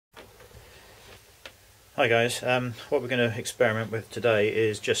Hi guys, what we're going to experiment with today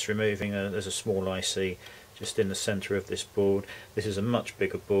is just removing there's a small IC just in the centre of this board. This is a much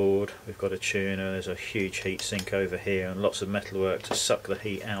bigger board. We've got a tuner, there's a huge heat sink over here and lots of metalwork to suck the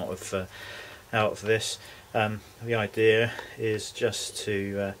heat out of this. The idea is just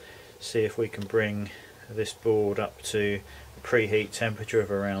to see if we can bring this board up to a preheat temperature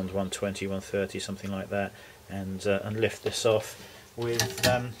of around 120, 130, something like that, and lift this off with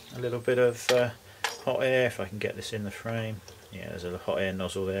a little bit of hot air, if I can get this in the frame. Yeah, there's a hot air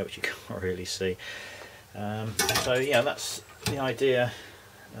nozzle there which you can't really see. So yeah, that's the idea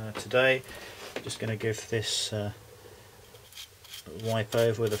today. Just going to give this wipe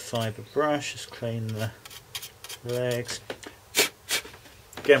over with a fibre brush, just clean the legs.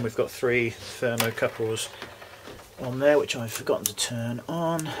 Again, we've got 3 thermocouples on there which I've forgotten to turn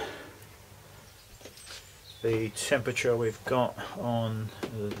on. The temperature we've got on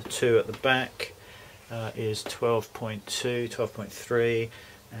the 2 at the back is 12.2, 12.3,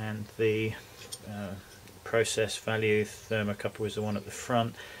 and the process value thermocouple is the one at the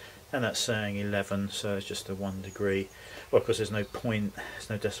front, and that's saying 11, so it's just a 1 degree. Well, of course there's no point, there's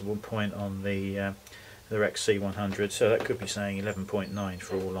no decimal point on the REX C100, so that could be saying 11.9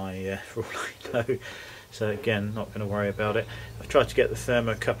 for all I know. So again, not going to worry about it. I've tried to get the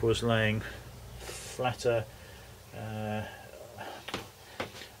thermocouples laying flatter.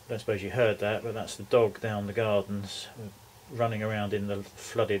 I don't suppose you heard that, but that's the dog down the gardens running around in the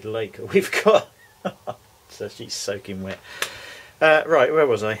flooded lake that we've got. So she's soaking wet. Right, where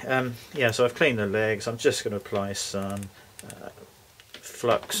was I? Yeah, so I've cleaned the legs. I'm just going to apply some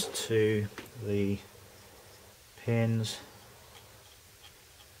flux to the pins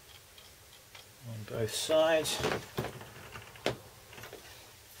on both sides,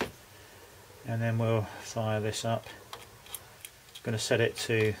 and then we'll fire this up. I'm going to set it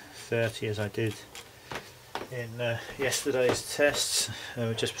to 30 as I did in yesterday's tests.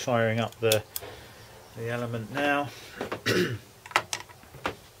 We're just firing up the element now. I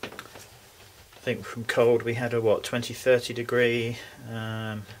think from cold we had a 20-30 degree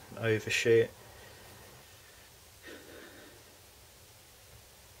overshoot.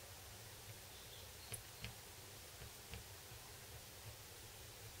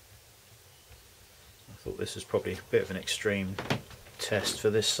 I thought this is probably a bit of an extreme test for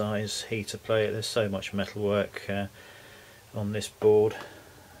this size heater plate. There's so much metalwork on this board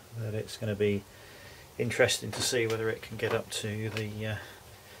that it's going to be interesting to see whether it can get up to the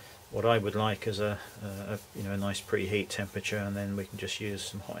what I would like as a nice preheat temperature, and then we can just use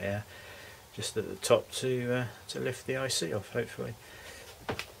some hot air just at the top to lift the IC off, hopefully.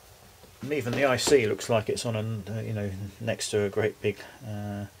 And even the IC looks like it's on a next to a great big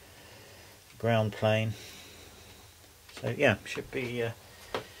ground plane. So yeah, should be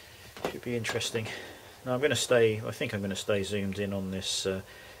interesting. Now I'm going to stay. I think I'm going to stay zoomed in on this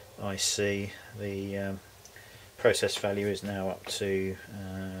IC. The process value is now up to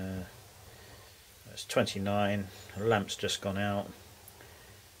it's 29. The lamp's just gone out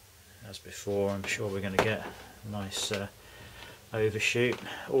as before. I'm sure we're going to get a nice overshoot.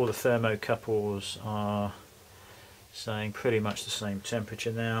 All the thermocouples are saying pretty much the same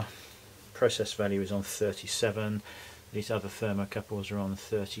temperature now. Process value is on 37. These other thermocouples are on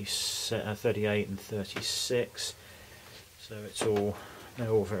 38 and 36. So they're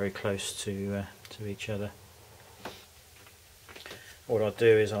all very close to each other. What I'll do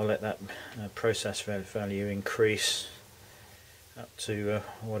is I'll let that process value increase up to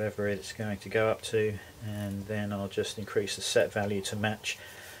whatever it's going to go up to, and then I'll just increase the set value to match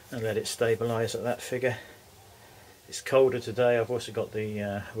and let it stabilise at that figure. It's colder today. I've also got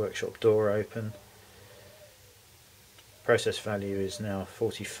the workshop door open. Process value is now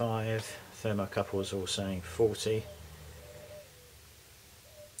 45. Thermocouples all saying 40.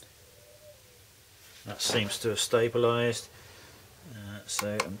 That seems to have stabilised.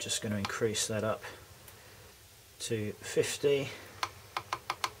 So I'm just going to increase that up to 50.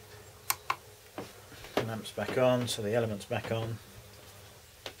 The lamp's back on, so the element's back on.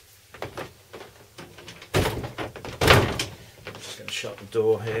 I'm just going to shut the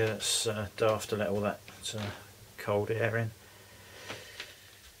door here. It's daft to let all that cold air in.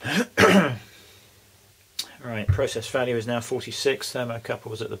 Right, process value is now 46.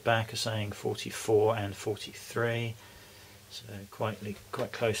 Thermocouples at the back are saying 44 and 43. So quite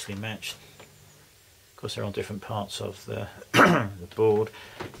closely matched. Of course, they're on different parts of the the board.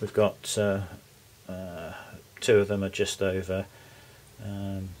 We've got 2 of them are just over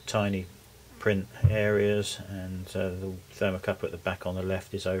tiny print areas, and the thermocouple at the back on the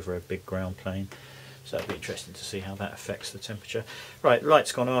left is over a big ground plane. So that'll be interesting to see how that affects the temperature. Right,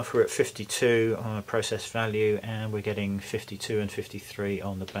 light's gone off, we're at 52 on a process value, and we're getting 52 and 53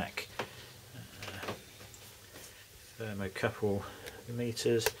 on the back thermocouple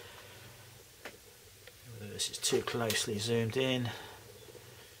meters. Whether this is too closely zoomed in.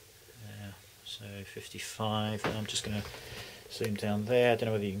 So 55, and I'm just going to zoom down there. I don't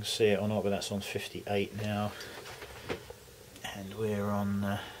know whether you can see it or not, but that's on 58 now. And we're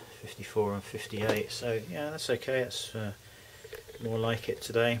on 54 and 58, so yeah, that's okay. That's more like it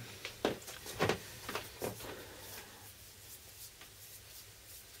today.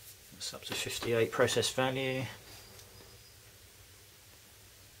 That's up to 58 process value.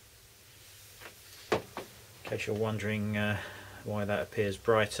 In case you're wondering why that appears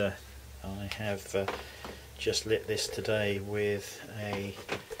brighter, I have just lit this today with a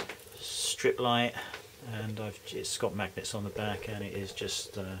strip light, and it's got magnets on the back, and it is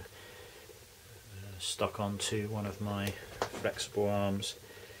just stuck onto one of my flexible arms.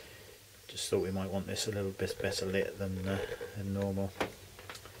 Just thought we might want this a little bit better lit than normal.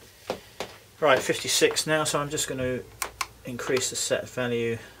 Right, 56 now, so I'm just going to increase the set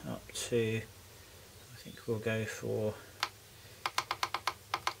value up to, I think we'll go for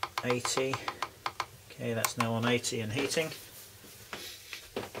 80. Okay, that's now on 80 and heating.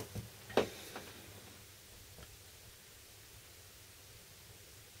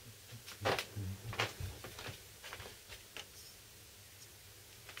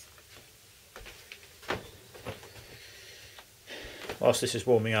 Whilst this is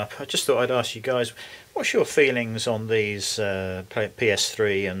warming up, I just thought I'd ask you guys, what's your feelings on these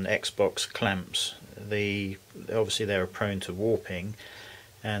PS3 and Xbox clamps? Obviously they're prone to warping,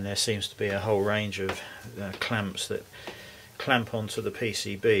 and there seems to be a whole range of clamps that clamp onto the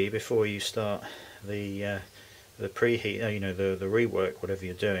PCB before you start the preheat, the rework, whatever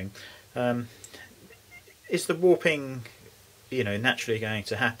you're doing. Is the warping, naturally going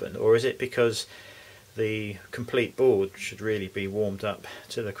to happen, or is it because the complete board should really be warmed up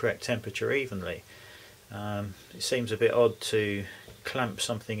to the correct temperature evenly? It seems a bit odd to clamp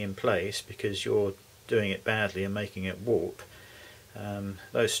something in place because you're doing it badly and making it warp.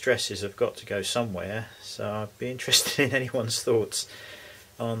 Those stresses have got to go somewhere, so I'd be interested in anyone's thoughts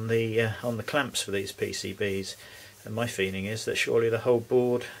on the clamps for these PCBs. And my feeling is that surely the whole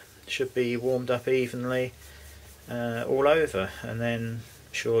board should be warmed up evenly all over, and then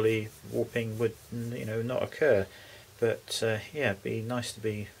surely warping would not occur. But yeah, it'd be nice to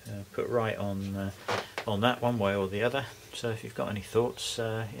be put right on that one way or the other. So if you've got any thoughts,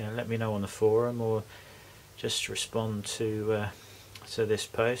 let me know on the forum, or just respond to this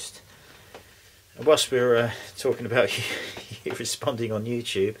post. And whilst we were talking about you responding on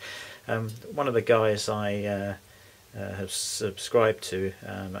YouTube, one of the guys I have subscribed to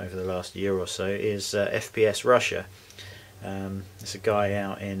over the last year or so is FPS Russia. It's a guy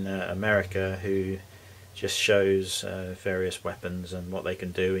out in America who just shows various weapons and what they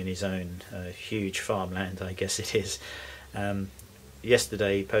can do in his own huge farmland, I guess it is.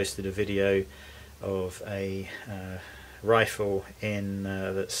 Yesterday he posted a video of a rifle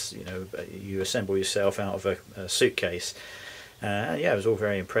that's you assemble yourself out of a suitcase. Yeah, it was all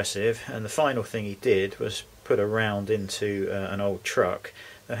very impressive, and the final thing he did was put a round into an old truck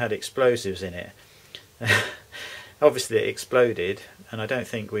that had explosives in it. Obviously it exploded, and I don't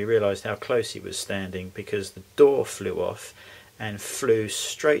think we realised how close he was standing, because the door flew off and flew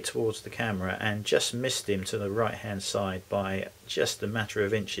straight towards the camera and just missed him to the right hand side by just a matter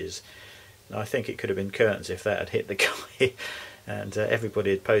of inches. I think it could have been curtains if that had hit the guy. And everybody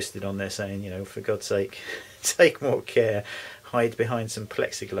had posted on there saying, for God's sake, take more care, hide behind some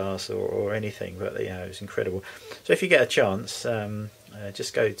plexiglass or anything. But it was incredible. So if you get a chance,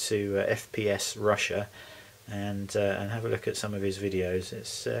 just go to FPS Russia and have a look at some of his videos.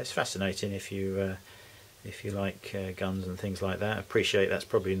 It's fascinating if you like guns and things like that. I appreciate that's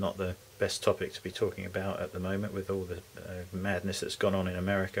probably not the best topic to be talking about at the moment with all the madness that's gone on in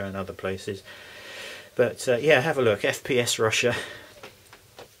America and other places. But yeah, have a look, FPS Russia.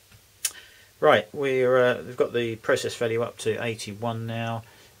 Right, we've got the process value up to 81 now.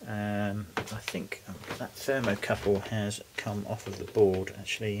 I think that thermocouple has come off of the board.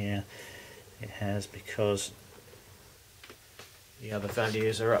 Actually, yeah, it has, because the other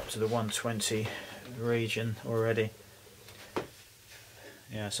values are up to the 120 region already.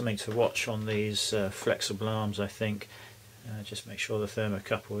 Yeah, something to watch on these flexible arms, I think. Just make sure the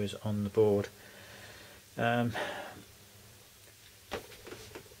thermocouple is on the board.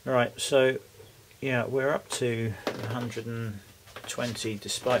 Right, so yeah, we're up to 120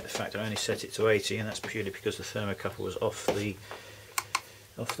 despite the fact I only set it to 80, and that's purely because the thermocouple was off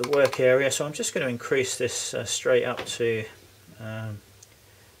off the work area. So I'm just going to increase this straight up to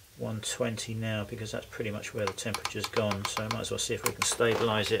 120 now, because that's pretty much where the temperature's gone. So I might as well see if we can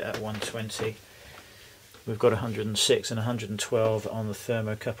stabilise it at 120. We've got 106 and 112 on the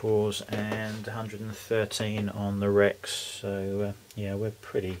thermocouples and 113 on the REX. So yeah, we're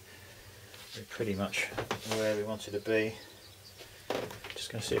pretty much where we wanted to be.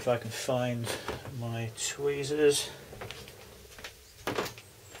 Just going to see if I can find my tweezers. I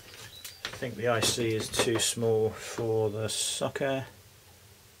think the IC is too small for the socket.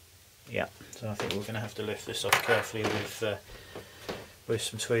 Yeah, so I think we're going to have to lift this off carefully with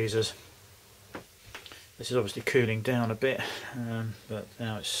some tweezers. This is obviously cooling down a bit, but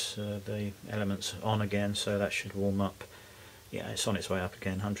now it's the element's on again, so that should warm up. Yeah, it's on its way up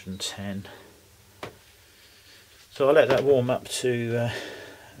again, 110. So I'll let that warm up to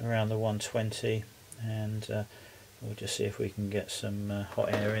around the 120, and we'll just see if we can get some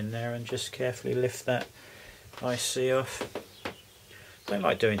hot air in there and just carefully lift that IC off. I don't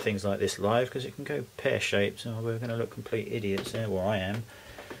like doing things like this live because it can go pear-shaped and we're going to look complete idiots there, well I am.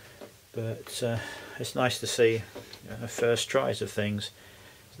 But it's nice to see first tries of things.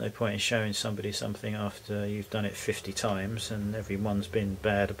 There's no point in showing somebody something after you've done it 50 times and every one's been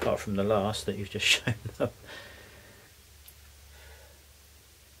bad apart from the last that you've just shown them.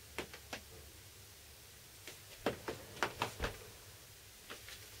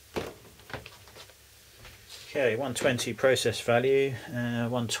 Okay, 120 process value,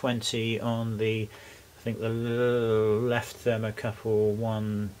 120 on the, I think the left thermocouple,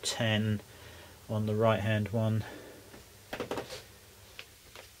 110 on the right hand one.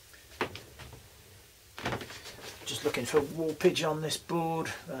 Just looking for warpage on this board.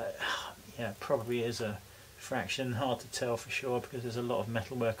 Yeah, probably is a fraction, hard to tell for sure because there's a lot of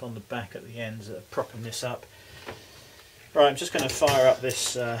metalwork on the back at the ends that are propping this up. Right, I'm just going to fire up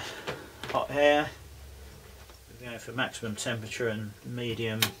this hot air. We're going for maximum temperature and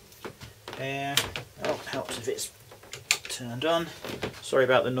medium air. Oh, helps if it's turned on. Sorry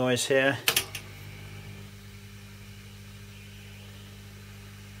about the noise here.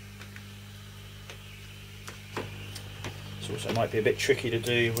 This also might be a bit tricky to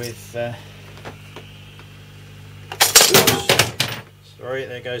do with. Oops. Sorry,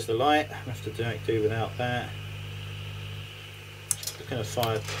 there goes the light. I have to do without that. Just going to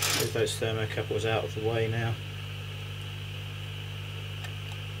move those thermocouples out of the way now.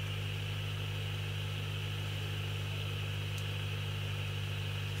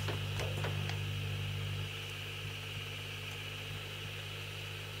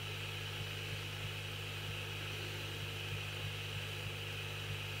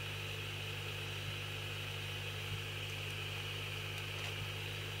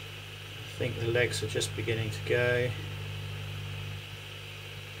 I think the legs are just beginning to go.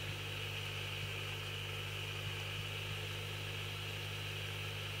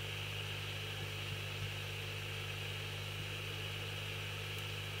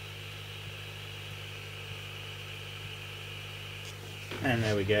 And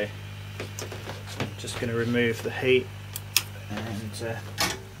there we go. So I'm just going to remove the heat and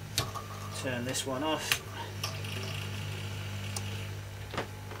turn this one off.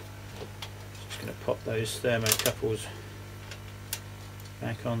 Going to pop those thermocouples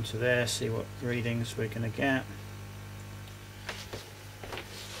back onto there, see what readings we're going to get.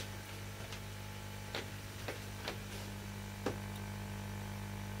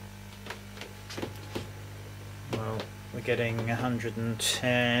 Well, we're getting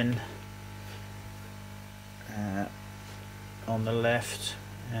 110 on the left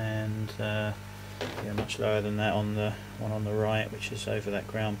and yeah, much lower than that on the one on the right, which is over that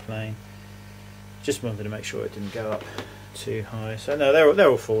ground plane. Just wanted to make sure it didn't go up too high. So no, they're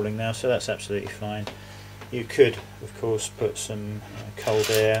all falling now, so that's absolutely fine. You could, of course, put some cold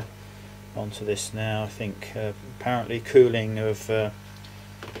air onto this now. I think apparently cooling of the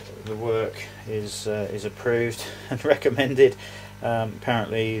work is approved and recommended.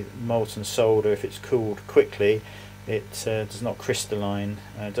 Apparently, molten solder, if it's cooled quickly, it does not crystalline.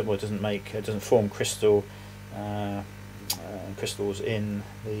 It doesn't form crystals in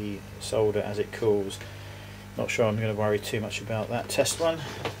the solder as it cools. Not sure I'm going to worry too much about that test one,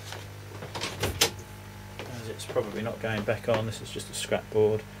 as it's probably not going back on. This is just a scrap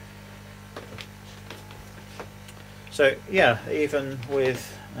board. So yeah, even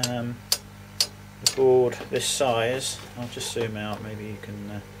with the board this size, I'll just zoom out, maybe you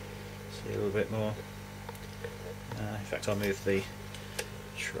can see a little bit more. In fact, I'll move the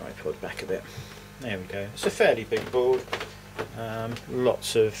tripod back a bit. There we go. It's a fairly big board.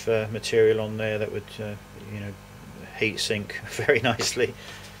 Lots of material on there that would, heatsink very nicely.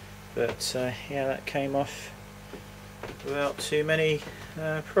 But yeah, that came off without too many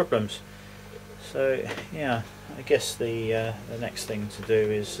problems. So yeah, I guess the next thing to do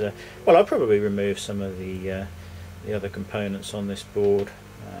is well, I'll probably remove some of the other components on this board,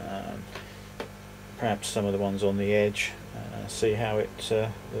 perhaps some of the ones on the edge, see how the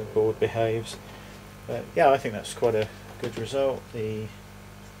board behaves. But yeah, I think that's quite a good result. The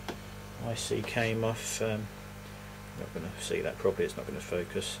IC came off. Not going to see that properly, it's not going to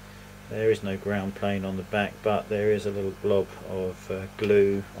focus. There is no ground plane on the back, but there is a little blob of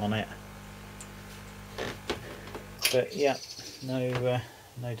glue on it. But yeah, no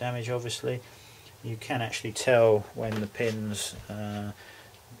damage obviously. You can actually tell when the pins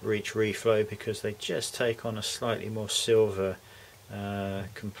reach reflow because they just take on a slightly more silver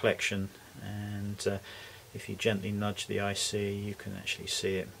complexion, and if you gently nudge the IC you can actually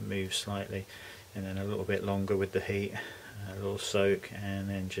see it move slightly, and then a little bit longer with the heat, a little soak, and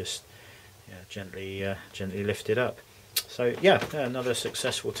then just gently lift it up. So yeah, another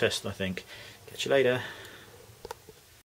successful test I think. Catch you later.